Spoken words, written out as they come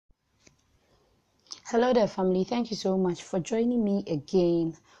Hello there, family. Thank you so much for joining me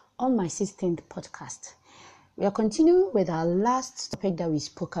again on my 16th podcast. We are continuing with our last topic that we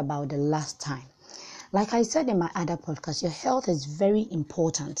spoke about the last time. Like I said in my other podcast, your health is very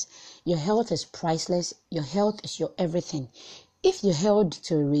important. Your health is priceless. Your health is your everything. If your health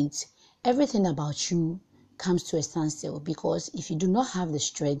deteriorates, everything about you comes to a standstill, because if you do not have the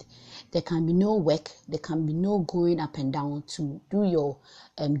strength, there can be no work, there can be no going up and down to do your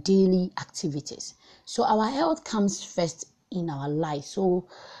daily activities. So our health comes first in our life. So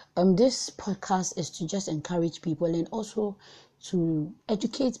this podcast is to just encourage people and also to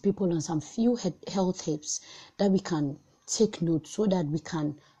educate people on some few health tips that we can take note so that we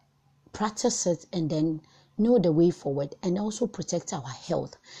can practice it and then know the way forward and also protect our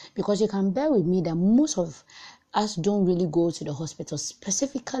health. Because you can bear with me that most of us don't really go to the hospital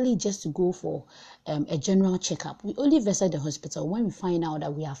specifically just to go for a general checkup. We only visit the hospital when we find out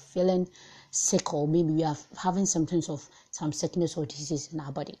that we are feeling sick, or maybe we are having symptoms of some sickness or disease in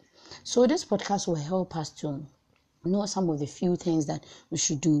our body. So this podcast will help us to know some of the few things that we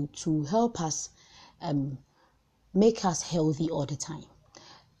should do to help us make us healthy all the time.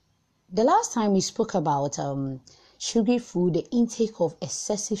 The last time we spoke about sugary food, the intake of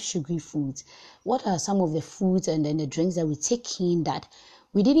excessive sugary foods. What are some of the foods and then the drinks that we take in that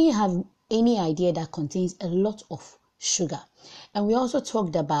we didn't have any idea that contains a lot of sugar? And we also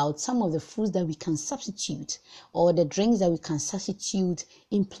talked about some of the foods that we can substitute, or the drinks that we can substitute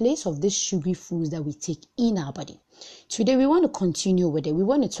in place of these sugary foods that we take in our body. Today we want to continue with it. We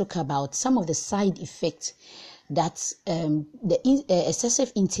want to talk about some of the side effects that the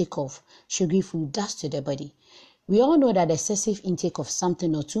excessive intake of sugary food does to the body. We all know that excessive intake of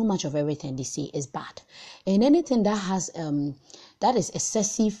something or too much of everything, they say, is bad. And anything that has that is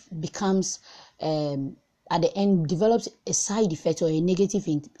excessive becomes at the end develops a side effect or a negative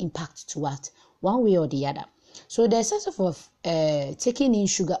impact to us, one way or the other. So the excessive of taking in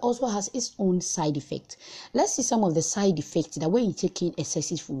sugar also has its own side effect. Let's see some of the side effects that when you take in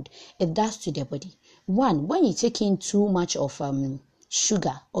excessive food, it does to the body. One, when you take in too much of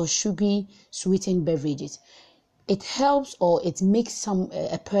sugar or sugary sweetened beverages, it helps or it makes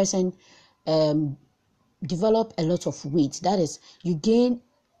a person develop a lot of weight. That is, you gain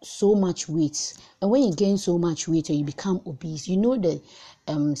so much weight, and when you gain so much weight or you become obese, you know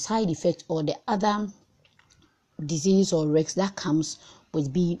the side effect or the other disease or risks that comes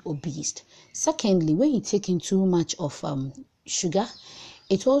with being obese. Secondly, when you take in too much of sugar,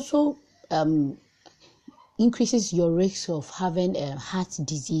 it also increases your risk of having heart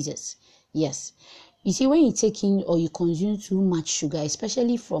diseases. Yes, you see, when you take in or you consume too much sugar,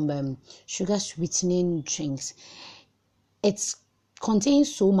 especially from sugar sweetening drinks, it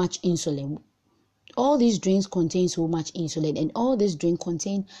contains so much insulin. All these drinks contain so much insulin, and all these drinks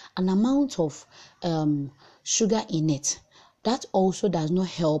contain an amount of sugar in it that also does not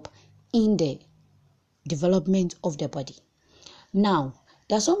help in the development of the body. Now,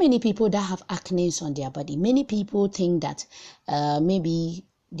 there are so many people that have acne on their body. Many people think that maybe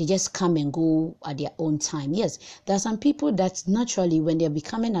they just come and go at their own time. Yes, there are some people that naturally, when they're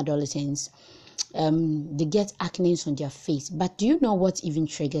becoming adolescents, they get acne on their face. But do you know what even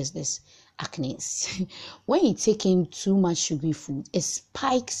triggers this acne? When you take in too much sugary food, it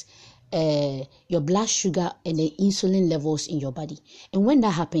spikes your blood sugar and the insulin levels in your body. And when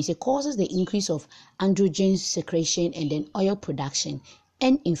that happens, it causes the increase of androgen secretion and then oil production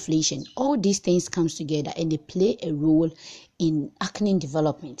and inflation. All these things comes together and they play a role in acne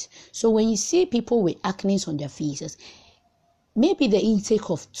development. So when you see people with acne on their faces, maybe the intake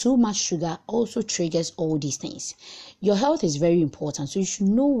of too much sugar also triggers all these things. Your health is very important, so you should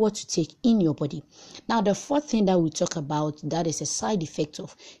know what to take in your body. Now, the fourth thing that we talk about that is a side effect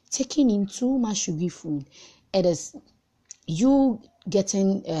of taking in too much sugary food, it is you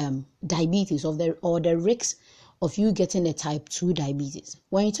getting diabetes or the risks of you getting a type 2 diabetes.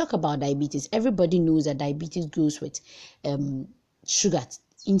 When you talk about diabetes, everybody knows that diabetes goes with sugar,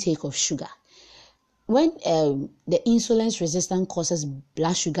 intake of sugar. When the insulin resistance causes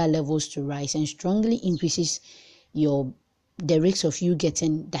blood sugar levels to rise and strongly increases the risk of you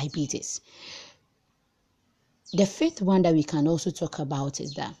getting diabetes. The fifth one that we can also talk about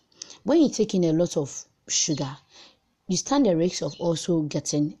is that when you take in a lot of sugar, you stand the risk of also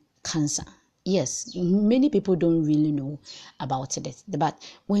getting cancer. Yes, many people don't really know about it, but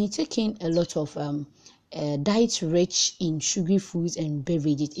when you take in a lot of diet rich in sugary foods and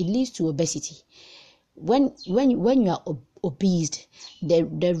beverages, it leads to obesity. When you are obese,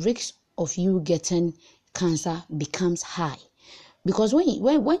 the risk of you getting cancer becomes high, because when you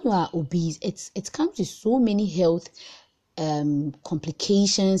are obese, it comes with so many health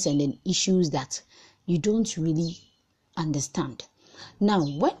complications and then issues that you don't really understand. Now,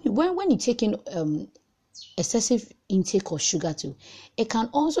 when you take in excessive intake of sugar too, it can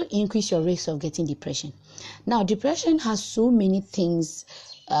also increase your risk of getting depression. Now, depression has so many things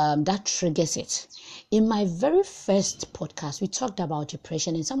that triggers it. In my very first podcast, we talked about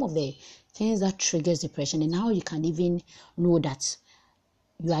depression and some of the things that triggers depression and how you can even know that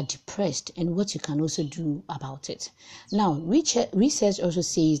you are depressed and what you can also do about it. Now, research also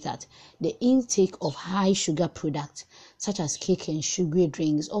says that the intake of high sugar products such as cake and sugary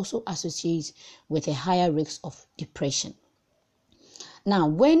drinks also associates with a higher risk of depression. Now,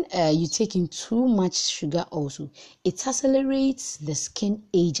 when you take in too much sugar also, it accelerates the skin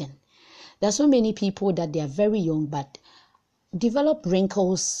aging. There are so many people that they are very young but develop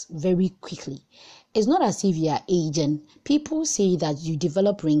wrinkles very quickly. It's not as if you are aging. People say that you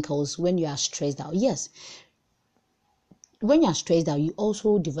develop wrinkles when you are stressed out. Yes, when you are stressed out, you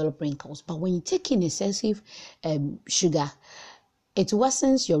also develop wrinkles. But when you take in excessive sugar, it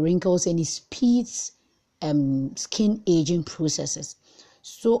worsens your wrinkles and it speeds skin aging processes.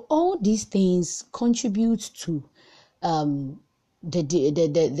 So all these things contribute to the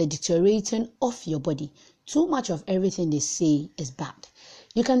deteriorating of your body. Too much of everything they say is bad.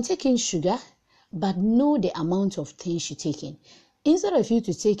 You can take in sugar, but know the amount of things you take in. Instead of you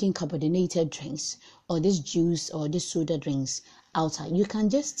to take in carbonated drinks or this juice or this soda drinks outside, you can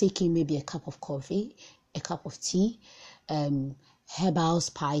just take in maybe a cup of coffee, a cup of tea, herbal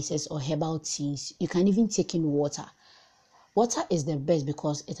spices or herbal teas. You can even take in water. Water is the best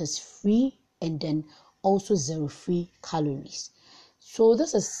because it is free and then also zero free calories. So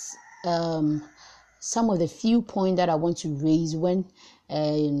this is some of the few points that I want to raise when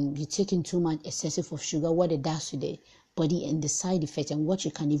you're taking too much excessive of sugar, what it does to the body and the side effects and what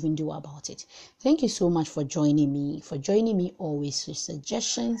you can even do about it. Thank you so much for joining me always. Your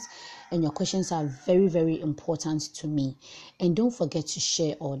suggestions and your questions are very, very important to me. And don't forget to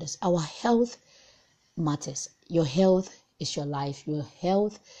share all this. Our health matters. Your health is your life. Your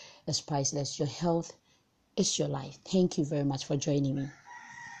health is priceless. Your health is your life. Thank you very much for joining me.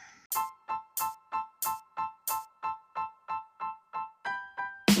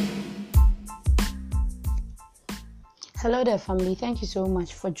 Hello there, family. Thank you so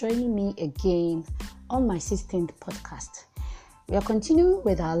much for joining me again on my 16th podcast. We are continuing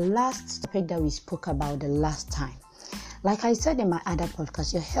with our last topic that we spoke about the last time. Like I said in my other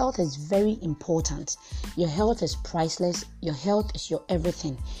podcast, your health is very important. Your health is priceless. Your health is your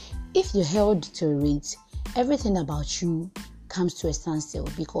everything. If your health deteriorates, everything about you comes to a standstill,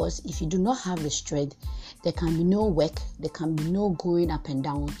 because if you do not have the strength, there can be no work, there can be no going up and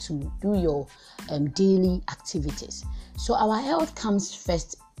down to do your daily activities. So our health comes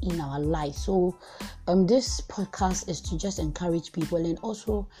first in our life. So this podcast is to just encourage people and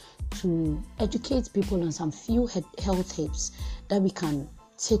also to educate people on some few health tips that we can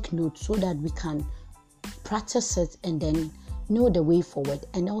take note so that we can practice it and then know the way forward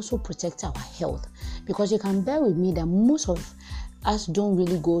and also protect our health. Because you can bear with me that most of us don't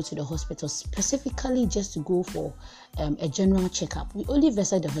really go to the hospital specifically just to go for a general checkup. We only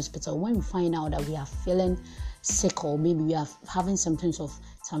visit the hospital when we find out that we are feeling sick or maybe we are having symptoms of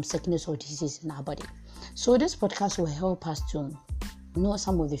some sickness or disease in our body. So this podcast will help us to know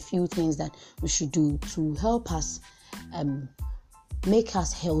some of the few things that we should do to help us make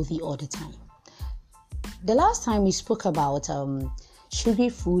us healthy all the time. The last time we spoke about sugary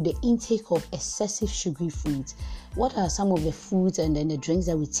food, the intake of excessive sugary foods. What are some of the foods and then the drinks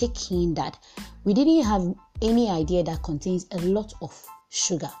that we take in that we didn't have any idea that contains a lot of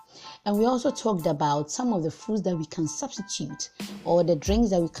sugar? And we also talked about some of the foods that we can substitute or the drinks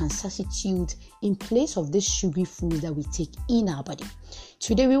that we can substitute in place of this sugary foods that we take in our body.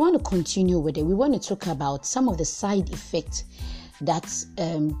 Today we want to continue with it. We want to talk about some of the side effects that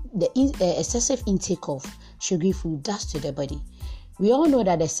the excessive intake of sugary food does to the body. We all know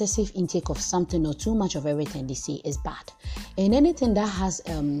that excessive intake of something or too much of everything, they say, is bad. And anything that has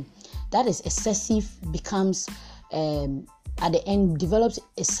that is excessive becomes at the end develops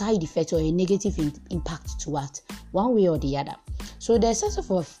a side effect or a negative impact to us one way or the other. So the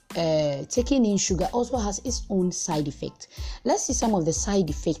excessive of taking in sugar also has its own side effect. Let's see some of the side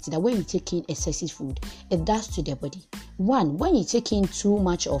effects that when you take in excessive food, it does to the body. One, when you take in too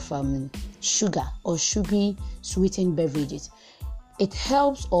much of sugar or sugary sweetened beverages, it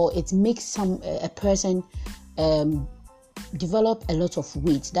helps or it makes a person develop a lot of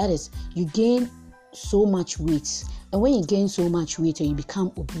weight. That is, you gain so much weight. And when you gain so much weight or you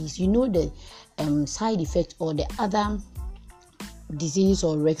become obese, you know the side effect or the other disease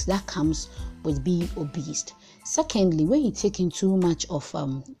or risks that comes with being obese. Secondly, when you take in too much of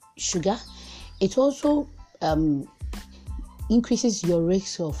sugar, It also increases your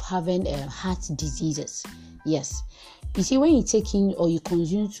risk of having heart diseases. Yes. You see, when you take in or you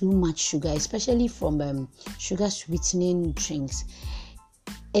consume too much sugar, especially from sugar sweetening drinks,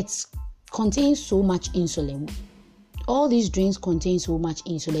 it contains so much insulin. All these drinks contain so much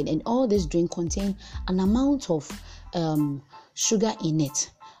insulin, and all these drinks contain an amount of sugar in it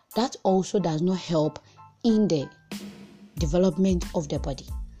that also does not help in the development of the body.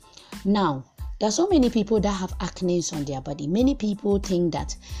 Now, there are so many people that have acne on their body. Many people think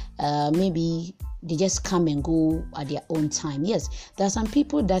that maybe they just come and go at their own time. Yes, there are some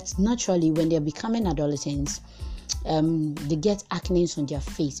people that naturally, when they're becoming adolescents, they get acne on their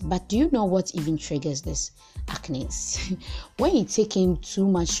face. But do you know what even triggers this acne? When you take in too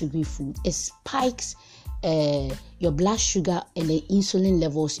much sugary food, it spikes your blood sugar and the insulin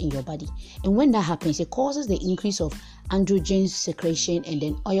levels in your body. And when that happens, it causes the increase of androgen secretion and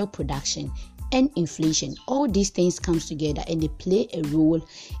then oil production and inflation. All these things comes together and they play a role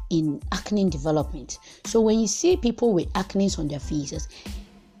in acne development. So when you see people with acne on their faces,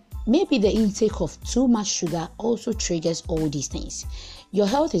 maybe the intake of too much sugar also triggers all these things. Your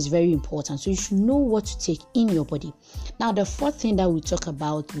health is very important, so you should know what to take in your body. Now, the fourth thing that we talk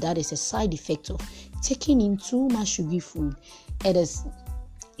about, that is a side effect of taking in too much sugary food. It is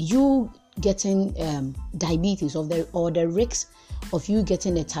you getting diabetes or the risk of you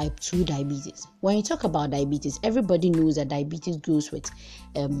getting a type 2 diabetes. When you talk about diabetes, everybody knows that diabetes goes with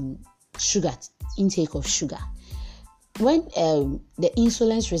sugar, intake of sugar. When the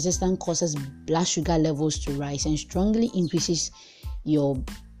insulin resistance causes blood sugar levels to rise and strongly increases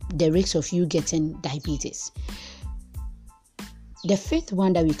the risk of you getting diabetes. The fifth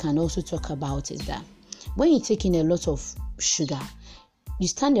one that we can also talk about is that when you take in a lot of sugar, you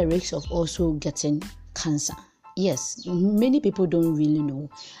stand the risk of also getting cancer. Yes, many people don't really know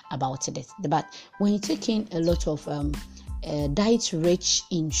about it, but when you take in a lot of diet rich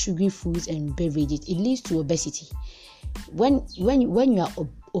in sugary foods and beverages, it leads to obesity. When you are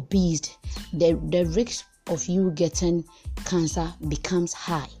obese, the risk of you getting cancer becomes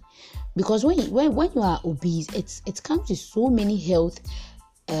high, because when you are obese, it comes with so many health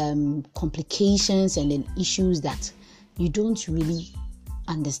complications and then issues that you don't really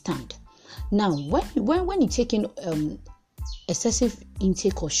understand. Now, when you take in excessive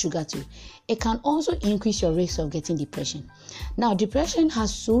intake of sugar too, it can also increase your risk of getting depression. Now, depression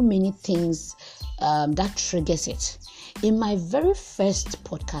has so many things that triggers it. In my very first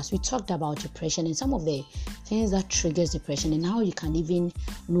podcast, we talked about depression and some of the things that triggers depression and how you can even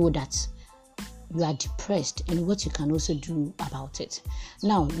know that you are depressed and what you can also do about it.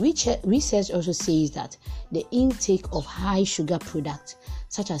 Now, research also says that the intake of high sugar products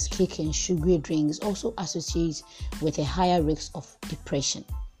such as cake and sugary drinks also associates with a higher risk of depression.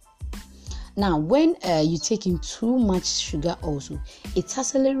 Now, when you take in too much sugar also, it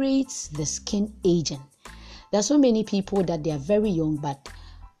accelerates the skin aging. There are so many people that they are very young but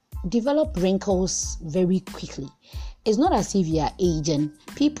develop wrinkles very quickly. It's not as if you are aging.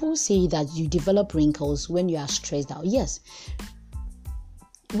 People say that you develop wrinkles when you are stressed out. Yes,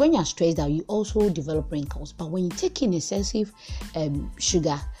 when you are stressed out, you also develop wrinkles. But when you take in excessive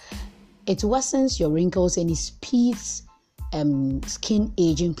sugar, it worsens your wrinkles and it speeds skin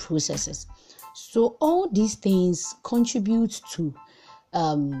aging processes. So all these things contribute to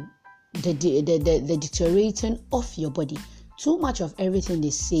the deteriorating of your body. Too much of everything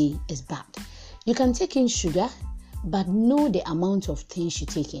they say is bad. You can take in sugar, but know the amount of things you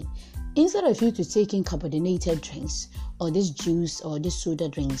take in. Instead of you to take in carbonated drinks or this juice or this soda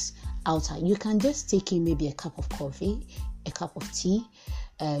drinks outside, you can just take in maybe a cup of coffee, a cup of tea,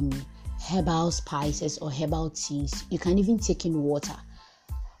 herbal spices or herbal teas. You can even take in water.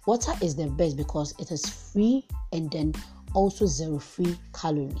 Water is the best because it is free and then also zero-free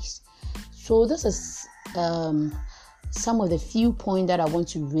calories. So this is some of the few points that I want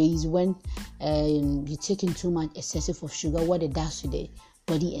to raise when you're taking too much excessive of sugar, what it does to the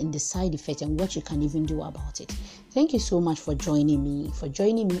body and the side effects and what you can even do about it. Thank you so much for joining me.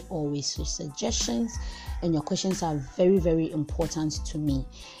 Always. Your suggestions and your questions are very, very important to me.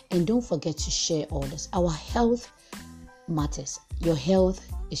 And don't forget to share all this. Our health matters. Your health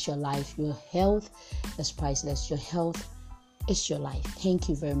is your life. Your health is priceless. Your health is your life. Thank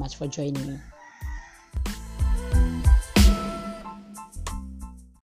you very much for joining me.